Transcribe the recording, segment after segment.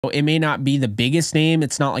It may not be the biggest name.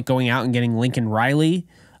 It's not like going out and getting Lincoln Riley.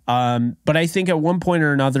 But I think at one point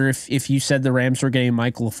or another, if you said the Rams were getting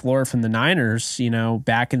Mike LaFleur from the Niners,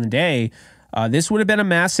 back in the day, this would have been a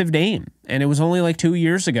massive name. And it was only like 2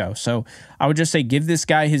 years ago. So I would just say give this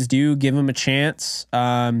guy his due, give him a chance.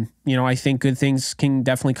 I think good things can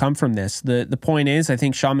definitely come from this. The point is, I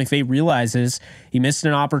think Sean McVay realizes he missed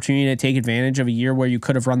an opportunity to take advantage of a year where you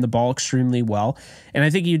could have run the ball extremely well. And I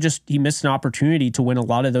think he missed an opportunity to win a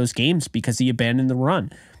lot of those games because he abandoned the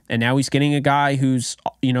run. And now he's getting a guy who's,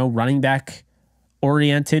 running back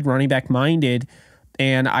oriented, running back minded.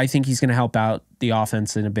 And I think he's going to help out the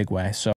offense in a big way. So